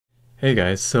Hey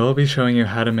guys, so I'll be showing you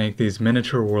how to make these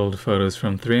miniature world photos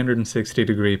from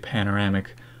 360-degree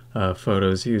panoramic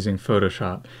photos using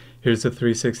Photoshop. Here's the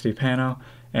 360 pano,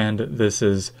 and this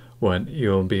is what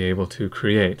you'll be able to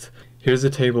create. Here's a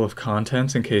table of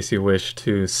contents in case you wish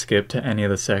to skip to any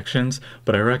of the sections,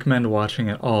 but I recommend watching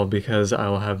it all because I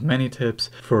will have many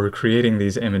tips for creating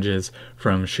these images,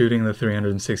 from shooting the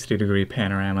 360-degree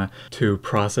panorama to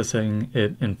processing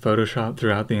it in Photoshop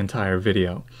throughout the entire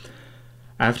video.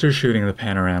 After shooting the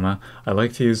panorama, I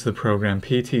like to use the program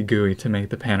PtGui to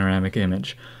make the panoramic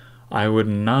image. I would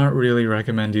not really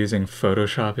recommend using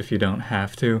Photoshop if you don't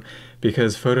have to,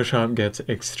 because Photoshop gets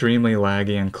extremely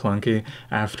laggy and clunky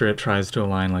after it tries to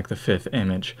align like the fifth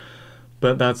image.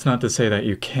 But that's not to say that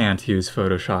you can't use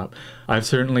Photoshop. I've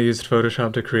certainly used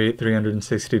Photoshop to create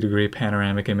 360-degree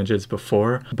panoramic images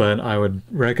before, but I would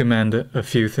recommend a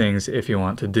few things if you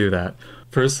want to do that.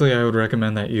 Firstly, I would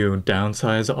recommend that you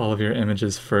downsize all of your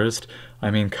images first.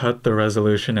 I mean, cut the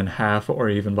resolution in half or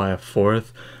even by a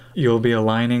fourth. You'll be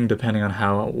aligning, depending on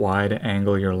how wide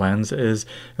angle your lens is,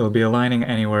 you'll be aligning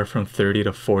anywhere from 30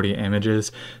 to 40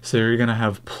 images, so you're going to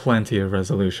have plenty of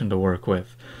resolution to work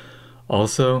with.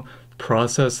 Also,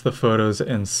 process the photos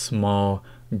in small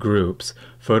groups.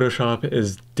 Photoshop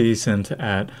is decent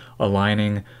at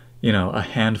aligning, a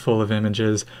handful of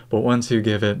images, but once you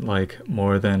give it like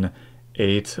more than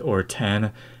 8 or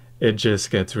 10, it just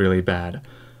gets really bad.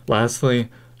 Lastly,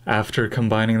 after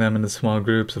combining them into small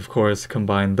groups, of course,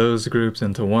 combine those groups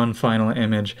into one final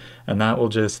image, and that will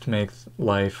just make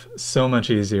life so much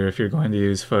easier if you're going to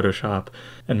use Photoshop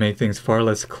and make things far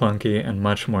less clunky and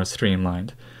much more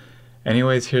streamlined.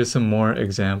 Anyways, here's some more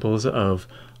examples of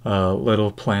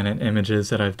little planet images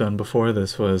that I've done before.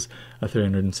 This was a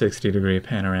 360-degree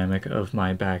panoramic of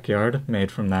my backyard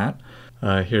made from that.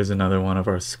 Here's another one of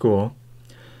our school.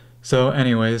 So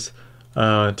anyways,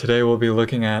 today we'll be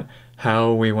looking at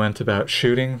how we went about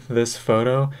shooting this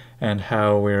photo and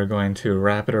how we're going to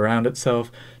wrap it around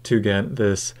itself to get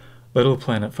this little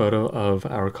planet photo of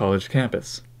our college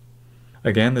campus.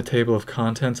 Again, the table of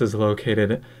contents is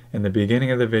located in the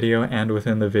beginning of the video and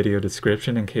within the video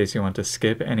description in case you want to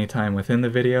skip any time within the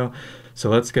video. So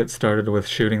let's get started with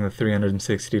shooting the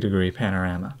 360-degree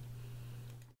panorama.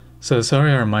 So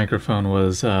sorry our microphone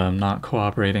was not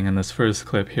cooperating in this first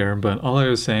clip here, but all I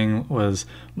was saying was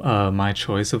my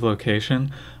choice of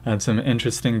location. I had some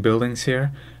interesting buildings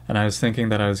here, and I was thinking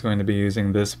that I was going to be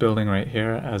using this building right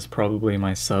here as probably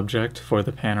my subject for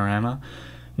the panorama.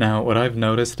 Now, what I've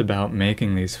noticed about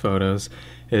making these photos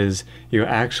is you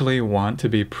actually want to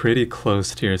be pretty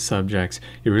close to your subjects.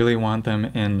 You really want them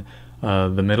in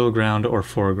the middle ground or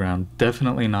foreground,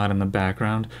 definitely not in the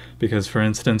background, because for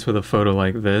instance with a photo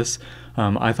like this,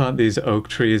 I thought these oak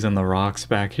trees and the rocks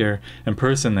back here, in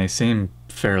person they seem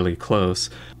fairly close,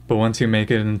 but once you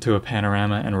make it into a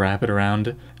panorama and wrap it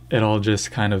around, it all just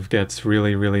kind of gets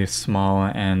really, really small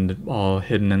and all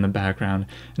hidden in the background,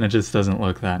 and it just doesn't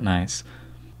look that nice.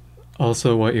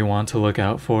 Also, what you want to look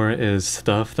out for is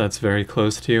stuff that's very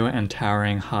close to you and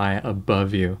towering high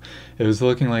above you. It was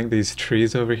looking like these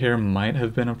trees over here might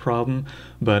have been a problem,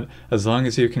 but as long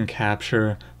as you can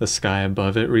capture the sky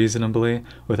above it reasonably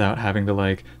without having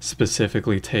to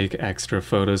specifically take extra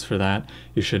photos for that,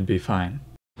 you should be fine.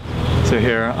 So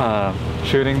here,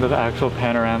 shooting the actual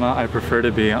panorama, I prefer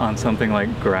to be on something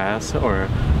like grass or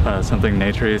something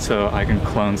naturey so I can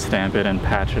clone stamp it and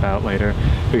patch it out later,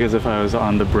 because if I was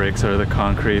on the bricks or the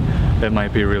concrete, it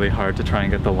might be really hard to try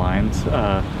and get the lines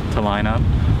to line up.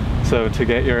 So to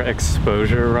get your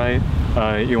exposure right,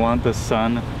 you want the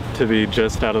sun to be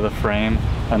just out of the frame,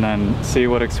 and then see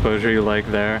what exposure you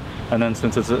like there. And then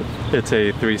since it's a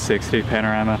 360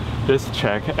 panorama, just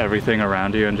check everything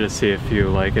around you and just see if you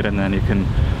like it, and then you can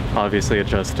obviously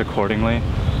adjust accordingly.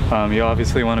 You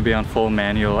obviously want to be on full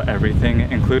manual everything,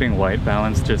 including white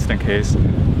balance, just in case.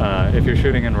 If you're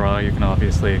shooting in RAW, you can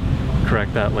obviously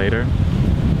correct that later.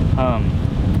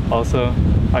 Also,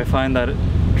 I find that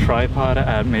tripod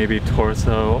at maybe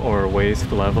torso or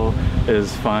waist level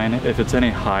is fine. If it's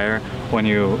any higher, when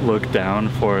you look down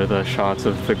for the shots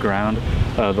of the ground,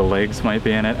 the legs might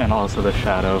be in it, and also the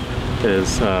shadow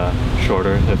is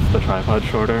shorter if the tripod's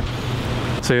shorter.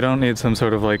 So you don't need some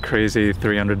sort of crazy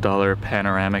 $300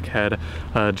 panoramic head.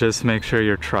 Just make sure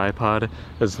your tripod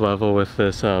is level with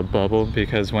this bubble,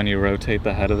 because when you rotate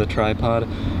the head of the tripod,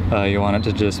 you want it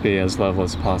to just be as level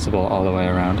as possible all the way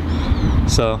around.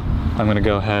 So I'm gonna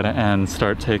go ahead and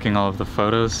start taking all of the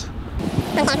photos.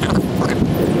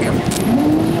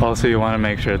 Also, you want to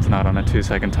make sure it's not on a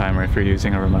 2-second timer if you're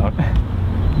using a remote.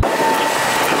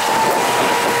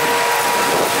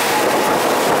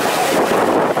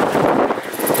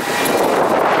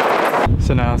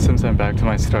 So now, since I'm back to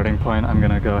my starting point, I'm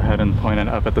gonna go ahead and point it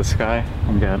up at the sky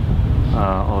and get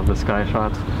all of the sky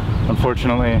shots.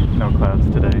 Unfortunately, no clouds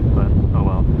today, but oh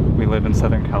well. We live in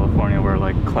Southern California where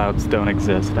like clouds don't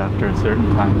exist after a certain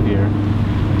time of year.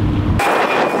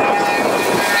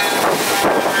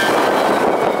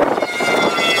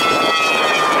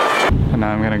 And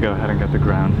now I'm gonna go ahead and get the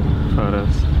ground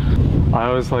photos. I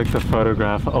always like to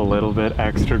photograph a little bit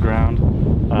extra ground,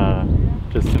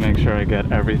 just to make sure I get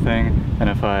everything, and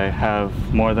if I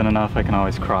have more than enough, I can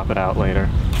always crop it out later.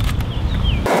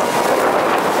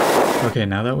 Okay,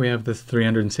 now that we have this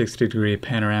 360-degree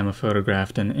panorama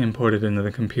photographed and imported into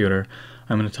the computer,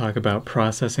 I'm going to talk about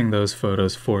processing those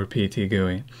photos for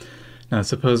PtGui. Now,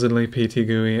 supposedly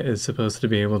PtGui is supposed to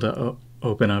be able to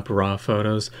open up raw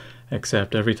photos,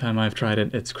 except every time I've tried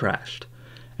it, it's crashed.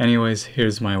 Anyways,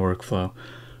 here's my workflow.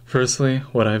 Firstly,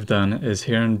 what I've done is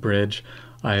here in Bridge,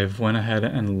 I've went ahead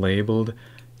and labeled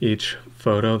each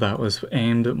photo that was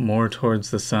aimed more towards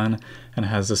the sun and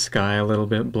has the sky a little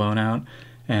bit blown out,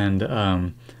 and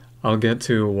I'll get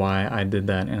to why I did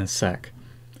that in a sec.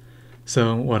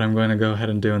 So what I'm going to go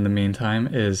ahead and do in the meantime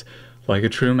is, like a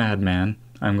true madman,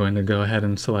 I'm going to go ahead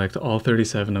and select all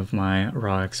 37 of my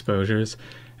raw exposures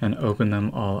and open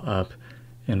them all up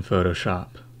in Photoshop.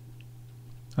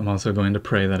 I'm also going to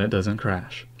pray that it doesn't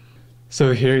crash.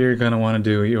 So here you're going to want to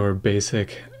do your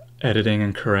basic editing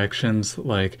and corrections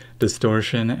like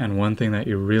distortion, and one thing that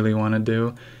you really want to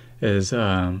do is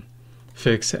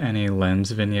fix any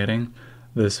lens vignetting.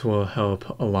 This will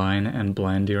help align and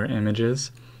blend your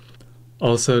images.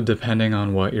 Also, depending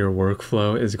on what your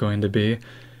workflow is going to be,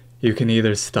 you can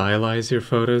either stylize your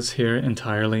photos here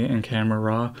entirely in Camera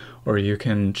Raw, or you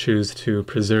can choose to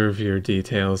preserve your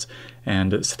details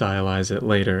and stylize it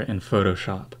later in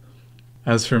Photoshop.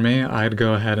 As for me, I'd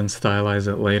go ahead and stylize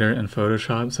it later in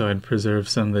Photoshop, so I'd preserve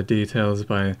some of the details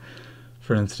by,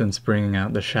 for instance, bringing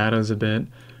out the shadows a bit,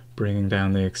 bringing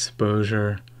down the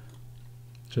exposure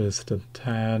just a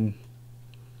tad.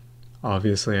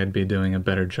 Obviously, I'd be doing a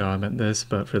better job at this,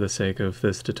 but for the sake of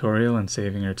this tutorial and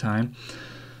saving your time,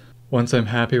 once I'm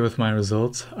happy with my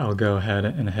results, I'll go ahead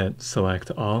and hit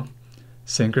Select All,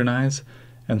 Synchronize,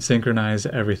 and synchronize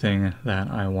everything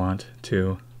that I want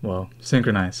to, well,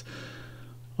 synchronize.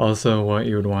 Also, what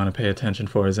you would want to pay attention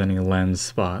for is any lens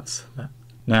spots.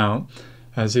 Now,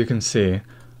 as you can see,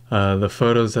 the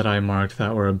photos that I marked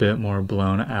that were a bit more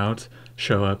blown out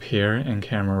show up here in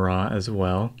Camera Raw as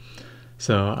well.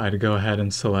 So I'd go ahead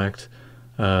and select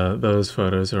those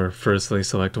photos, or firstly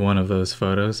select one of those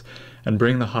photos, and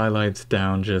bring the highlights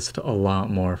down just a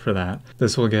lot more for that.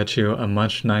 This will get you a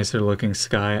much nicer looking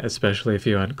sky, especially if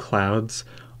you had clouds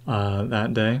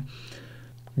that day.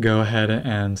 Go ahead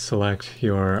and select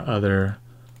your other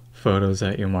photos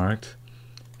that you marked,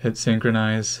 hit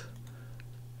synchronize,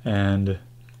 and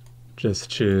just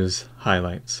choose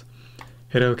highlights.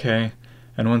 Hit OK,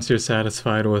 and once you're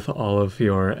satisfied with all of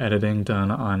your editing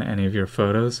done on any of your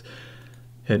photos,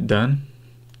 hit done.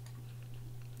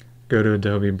 Go to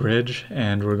Adobe Bridge,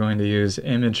 and we're going to use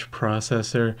Image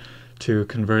Processor to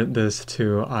convert this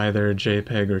to either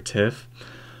JPEG or TIFF.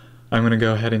 I'm going to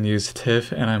go ahead and use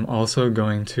TIFF, and I'm also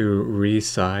going to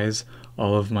resize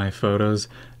all of my photos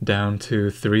down to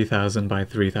 3000 by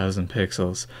 3000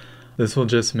 pixels. This will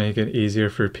just make it easier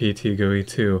for PtGui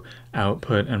to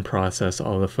output and process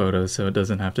all the photos, so it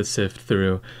doesn't have to sift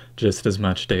through just as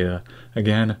much data.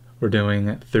 Again, we're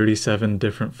doing 37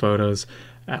 different photos,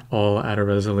 all at a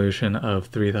resolution of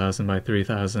 3000 by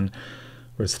 3000.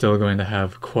 We're still going to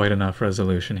have quite enough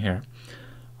resolution here.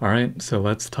 Alright, so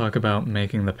let's talk about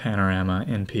making the panorama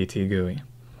in PtGui.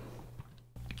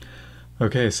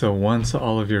 Okay, so once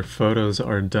all of your photos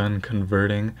are done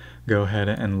converting, go ahead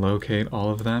and locate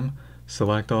all of them,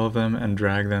 select all of them, and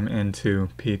drag them into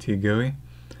PtGui.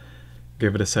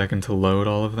 Give it a second to load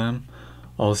all of them.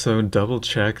 Also, double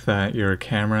check that your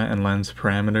camera and lens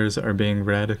parameters are being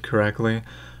read correctly.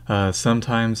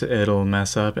 Sometimes it'll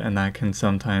mess up, and that can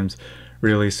sometimes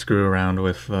really screw around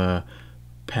with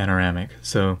panoramic.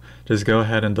 So just go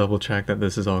ahead and double check that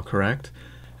this is all correct.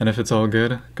 And if it's all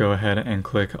good, go ahead and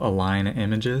click Align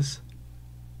Images.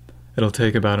 It'll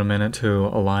take about a minute to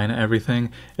align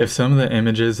everything. If some of the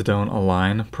images don't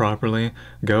align properly,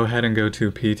 go ahead and go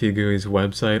to PtGui's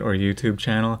website or YouTube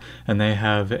channel, and they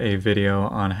have a video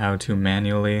on how to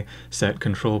manually set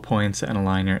control points and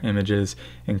align your images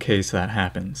in case that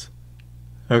happens.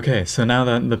 Okay, so now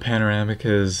that the panoramic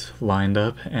is lined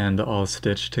up and all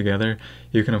stitched together,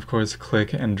 you can of course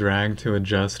click and drag to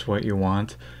adjust what you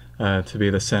want to be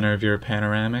the center of your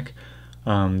panoramic.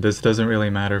 This doesn't really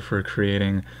matter for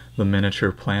creating the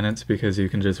miniature planets because you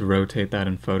can just rotate that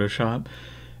in Photoshop.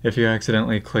 if you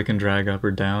accidentally click and drag up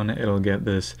or down, it'll get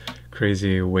this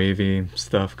crazy wavy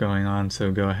stuff going on,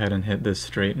 so go ahead and hit this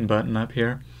straighten button up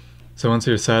here. So once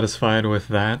you're satisfied with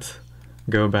that,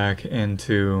 go back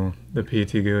into the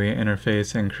PtGui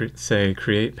interface and say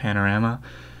create panorama,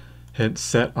 hit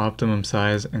set optimum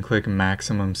size and click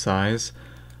maximum size.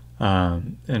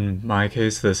 In my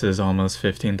case this is almost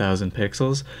 15,000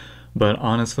 pixels, but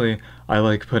honestly I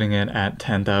like putting it at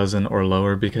 10,000 or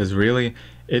lower because really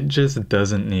it just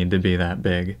doesn't need to be that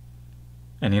big.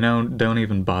 And you know, don't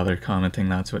even bother commenting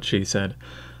that's what she said.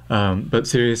 But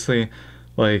seriously,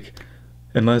 like,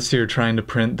 unless you're trying to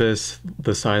print this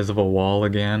the size of a wall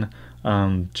again,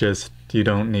 just you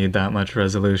don't need that much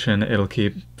resolution. It'll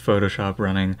keep Photoshop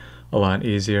running a lot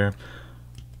easier.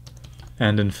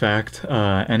 And in fact,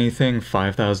 anything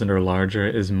 5,000 or larger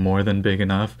is more than big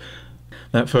enough.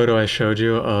 That photo I showed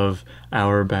you of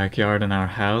our backyard and our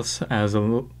house as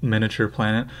a miniature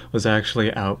planet was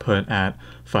actually output at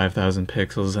 5,000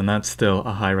 pixels, and that's still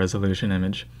a high resolution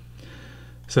image.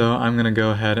 So I'm going to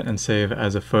go ahead and save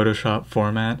as a Photoshop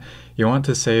format. You want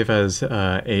to save as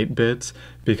 8 bits,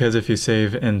 because if you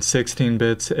save in 16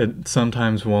 bits, it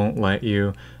sometimes won't let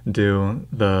you do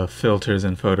the filters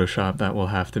in Photoshop that we'll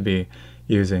have to be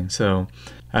using. So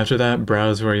after that,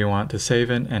 browse where you want to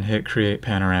save it and hit Create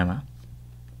Panorama.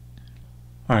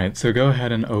 Alright, so go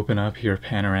ahead and open up your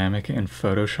panoramic in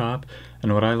Photoshop,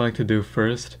 and what I like to do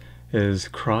first is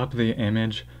crop the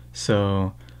image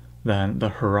so that the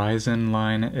horizon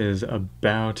line is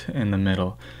about in the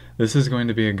middle. This is going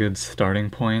to be a good starting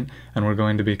point, and we're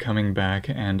going to be coming back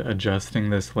and adjusting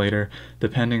this later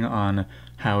depending on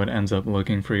how it ends up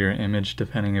looking for your image,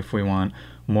 depending if we want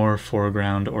more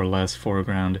foreground or less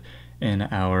foreground in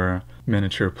our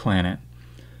miniature planet.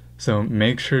 So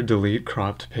make sure delete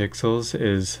cropped pixels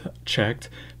is checked,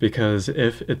 because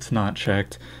if it's not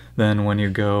checked, then when you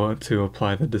go to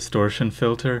apply the distortion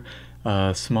filter,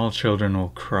 small children will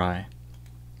cry.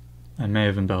 I may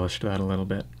have embellished that a little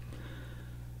bit.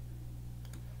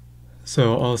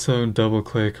 So also double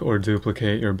click or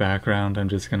duplicate your background. I'm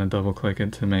just going to double click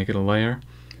it to make it a layer.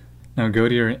 Now go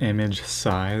to your image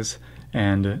size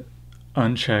and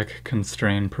uncheck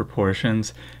constrain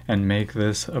proportions and make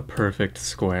this a perfect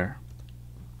square.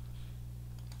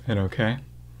 Hit OK.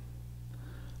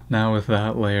 Now with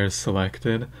that layer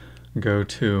selected, go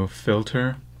to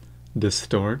Filter,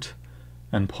 Distort,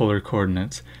 and Polar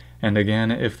Coordinates. And again,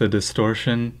 if the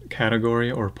distortion category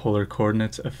or polar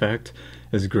coordinates effect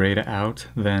is grayed out,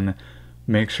 then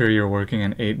make sure you're working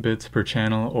in 8 bits per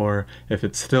channel, or if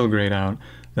it's still grayed out,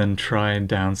 then try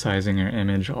downsizing your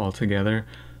image altogether.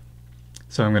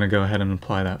 So I'm going to go ahead and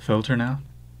apply that filter now.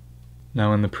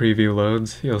 Now when the preview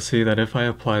loads, you'll see that if I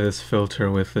apply this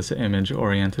filter with this image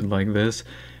oriented like this,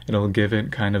 it'll give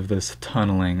it kind of this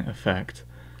tunneling effect.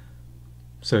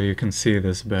 So you can see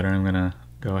this better. I'm going to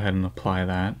go ahead and apply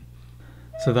that.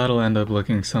 So that'll end up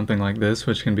looking something like this,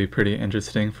 which can be pretty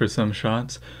interesting for some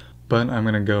shots. But I'm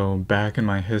going to go back in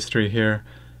my history here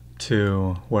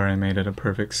to where I made it a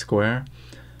perfect square.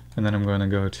 And then I'm going to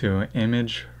go to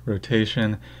Image,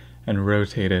 Rotation, and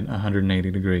rotate it 180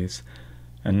 degrees.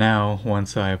 And now,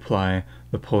 once I apply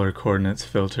the polar coordinates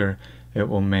filter, it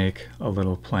will make a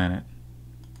little planet.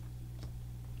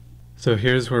 So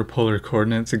here's where polar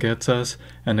coordinates gets us,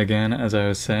 and again, as I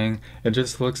was saying, it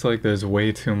just looks like there's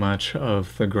way too much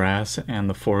of the grass and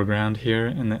the foreground here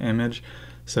in the image.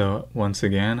 So once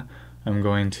again, I'm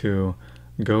going to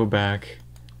go back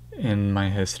in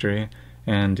my history,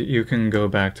 and you can go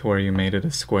back to where you made it a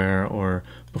square or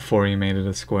before you made it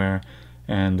a square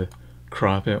and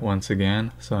crop it once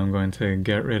again. So I'm going to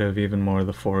get rid of even more of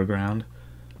the foreground.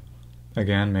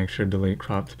 Again, make sure delete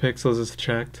cropped pixels is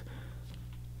checked.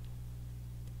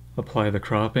 Apply the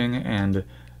cropping, and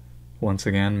once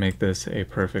again make this a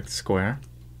perfect square.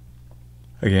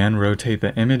 Again, rotate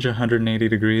the image 180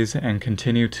 degrees and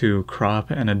continue to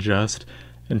crop and adjust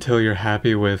until you're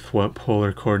happy with what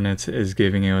polar coordinates is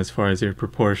giving you as far as your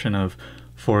proportion of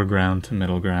foreground to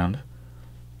middle ground.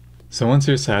 So once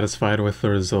you're satisfied with the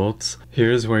results,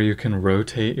 here's where you can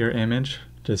rotate your image.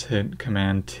 Just hit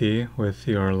Command T with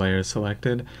your layer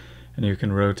selected, and you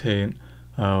can rotate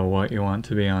what you want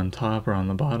to be on top or on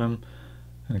the bottom,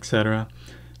 etc.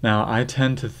 Now I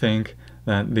tend to think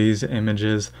that these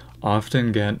images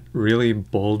often get really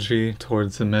bulgy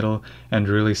towards the middle and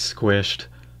really squished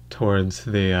towards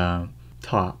the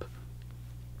top.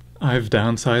 I've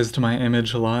downsized my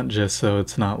image a lot just so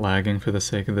it's not lagging for the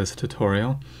sake of this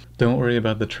tutorial. Don't worry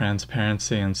about the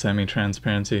transparency and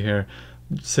semi-transparency here.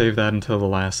 Save that until the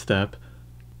last step.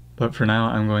 But for now,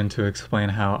 I'm going to explain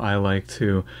how I like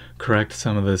to correct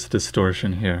some of this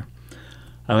distortion here.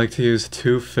 I like to use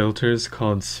two filters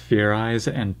called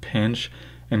Spherize and Pinch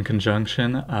in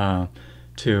conjunction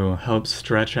to help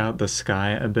stretch out the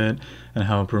sky a bit and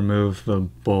help remove the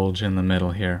bulge in the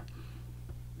middle here.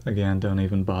 Again, don't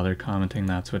even bother commenting,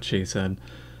 that's what she said.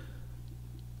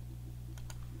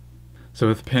 So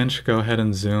with Pinch, go ahead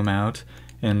and zoom out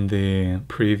in the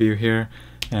preview here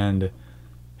and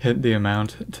hit the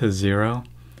amount to 0.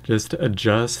 Just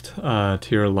adjust to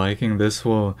your liking. This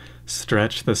will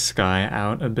stretch the sky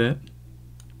out a bit.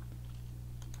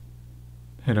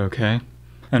 Hit OK.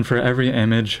 And for every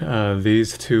image,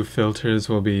 these two filters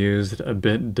will be used a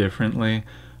bit differently.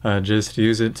 Just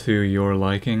use it to your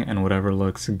liking and whatever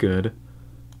looks good.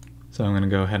 So I'm going to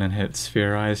go ahead and hit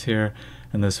Spherize here,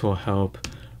 and this will help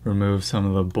remove some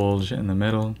of the bulge in the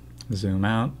middle. Zoom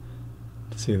out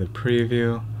to see the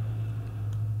preview.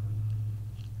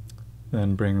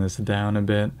 Then bring this down a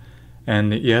bit.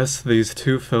 And yes, these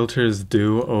two filters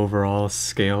do overall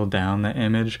scale down the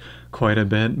image quite a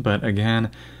bit, but again,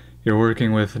 you're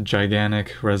working with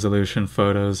gigantic resolution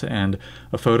photos, and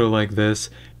a photo like this,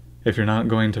 if you're not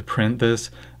going to print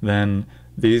this, then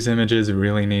these images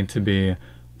really need to be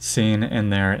seen in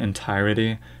their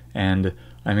entirety. And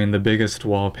I mean, the biggest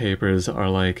wallpapers are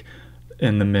like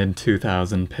in the mid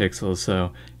 2000 pixels,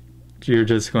 so you're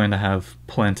just going to have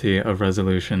plenty of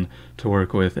resolution to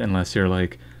work with unless you're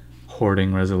like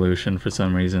hoarding resolution for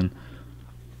some reason.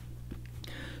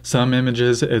 Some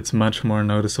images, it's much more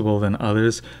noticeable than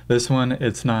others. This one,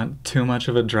 it's not too much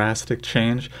of a drastic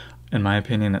change. In my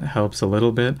opinion, it helps a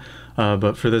little bit.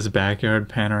 But for this backyard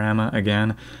panorama,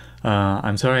 again,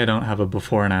 I'm sorry I don't have a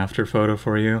before and after photo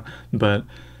for you, but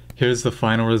here's the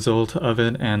final result of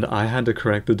it, and I had to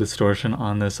correct the distortion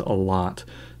on this a lot.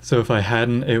 So if I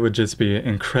hadn't, it would just be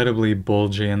incredibly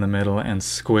bulgy in the middle and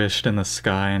squished in the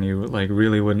sky, and you like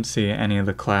really wouldn't see any of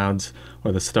the clouds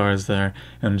or the stars there,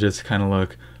 and just kind of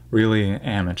look really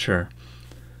amateur.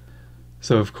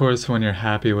 So of course, when you're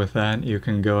happy with that, you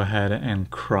can go ahead and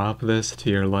crop this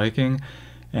to your liking,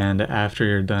 and after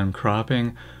you're done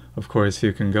cropping, of course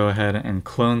you can go ahead and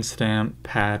clone stamp,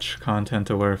 patch, content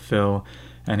aware fill,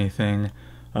 anything,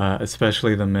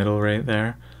 especially the middle right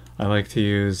there. I like to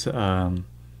use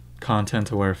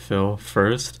content aware fill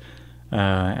first,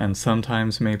 and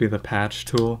sometimes maybe the patch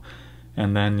tool,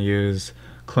 and then use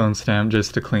clone stamp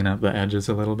just to clean up the edges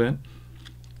a little bit.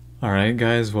 Alright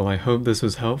guys, well I hope this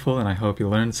was helpful and I hope you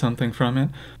learned something from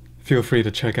it. Feel free to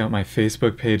check out my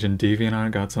Facebook page and Deviant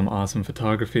Art, got some awesome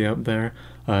photography up there.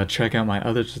 Check out my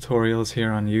other tutorials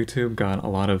here on YouTube, got a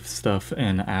lot of stuff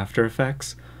in After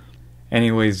Effects.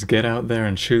 Anyways, get out there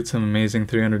and shoot some amazing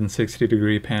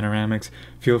 360-degree panoramics.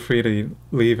 Feel free to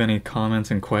leave any comments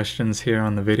and questions here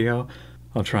on the video.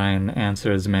 I'll try and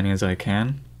answer as many as I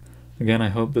can. Again, I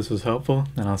hope this was helpful,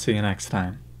 and I'll see you next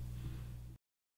time.